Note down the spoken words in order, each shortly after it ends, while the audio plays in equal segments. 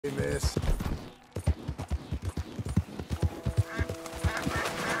Hey, miss.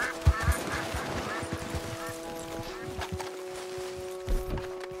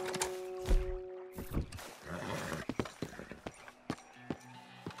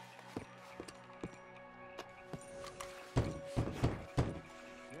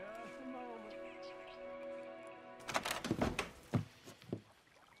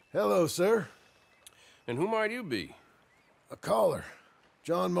 Hello, sir. And who might you be? A caller.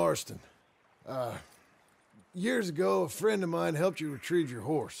 John Marston. Years ago, a friend of mine helped you retrieve your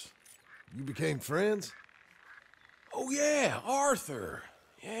horse. You became friends? Oh, yeah, Arthur.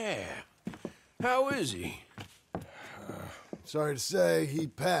 Yeah. How is he? Sorry to say, he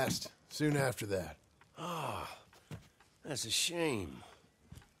passed soon after that. That's a shame.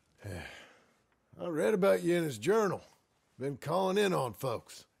 I read about you in his journal. Been calling in on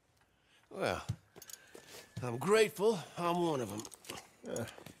folks. Well, I'm grateful I'm one of them.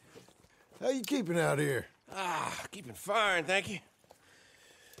 How you keeping out here? Keeping fine, thank you.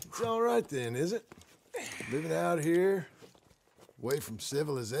 It's all right then, is it? Living out here, away from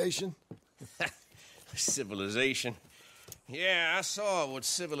civilization? Civilization. Yeah, I saw what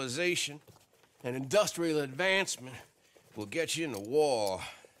civilization and industrial advancement will get you in the war.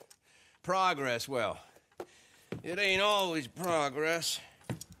 Progress, well, it ain't always progress.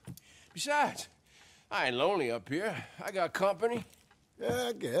 Besides, I ain't lonely up here. I got company. Yeah,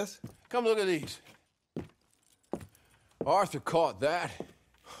 I guess. Come look at these. Arthur caught that,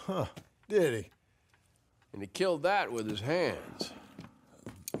 Huh, did he? and he killed that with his hands.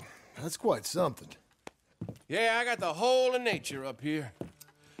 That's quite something. Yeah, I got the whole of nature up here.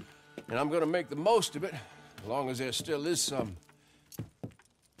 And I'm gonna make the most of it, as long as there still is some.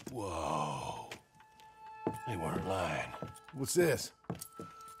 Whoa. They weren't lying. What's this?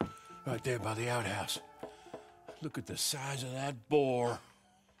 Right there by the outhouse. Look at the size of that boar.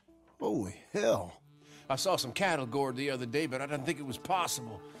 Holy hell. I saw some cattle gored the other day, but I didn't think it was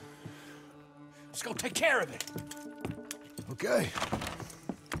possible. Let's go take care of it. Okay.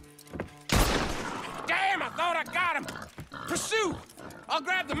 Damn, I thought I got him. Pursue. I'll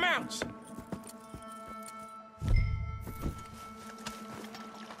grab the mounts.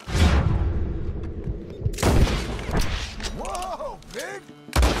 Whoa, pig!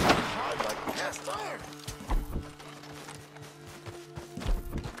 Hard like cast iron.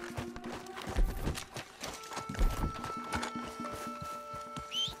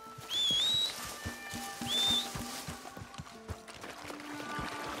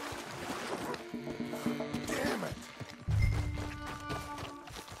 Damn it!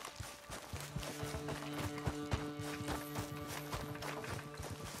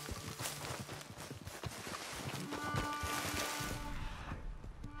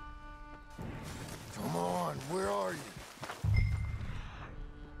 Come on, where are you?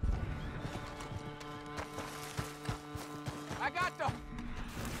 I got the...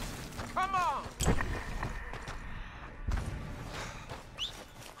 Come on.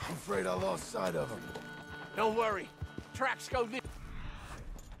 I'm afraid I lost sight of him. Don't worry. Tracks go this.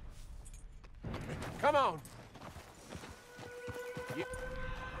 Come on.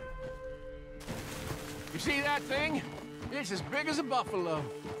 You see that thing? It's as big as a buffalo.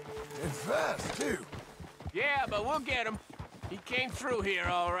 And fast, too. Yeah, but we'll get him. He came through here,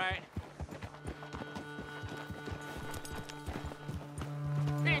 all right.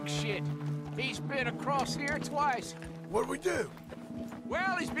 Big shit. He's been across here twice. What'd we do?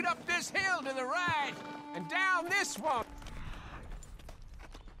 Well, he's been up this hill to the right and down this one.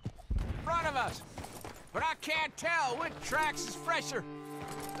 In front of us. But I can't tell which tracks is fresher.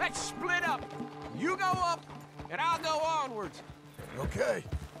 Let's split up. You go up, and I'll go onwards. Okay.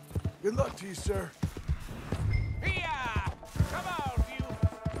 Good luck to you, sir. Here! Come on, you!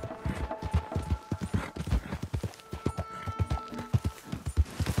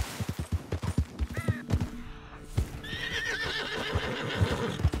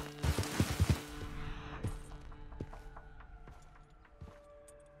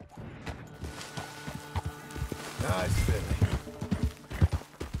 Nice, Billy.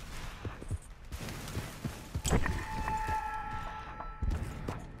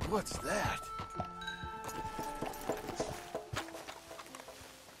 What's that?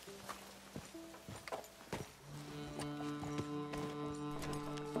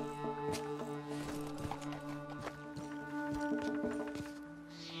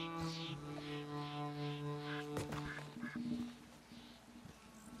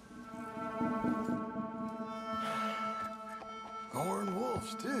 Horned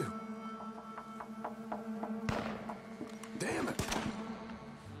wolves, too. Damn it.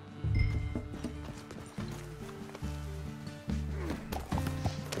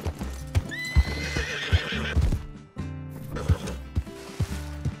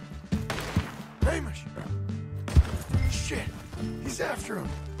 After him.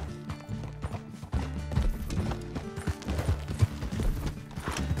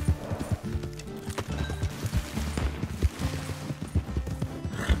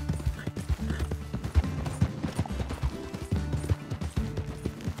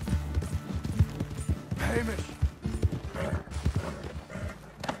 Hamish.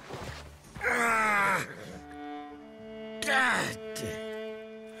 God.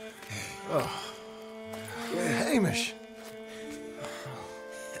 Oh. Hamish.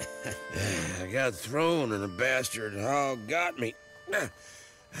 I got thrown and a bastard hog got me.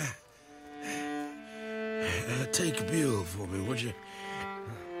 Take a Buell for me, would you?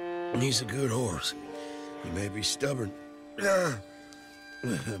 He's a good horse. He may be stubborn,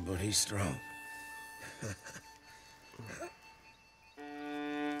 but he's strong.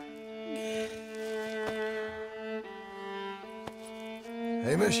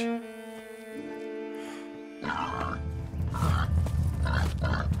 Hamish?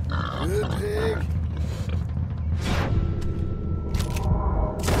 Good pig.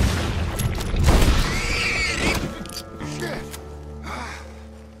 Shit.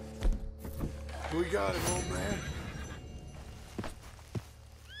 We got him, old man.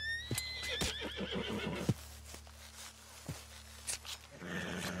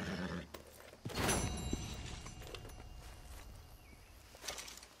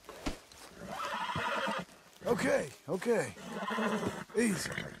 Okay. Easy.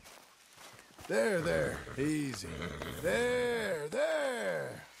 There. Easy. There.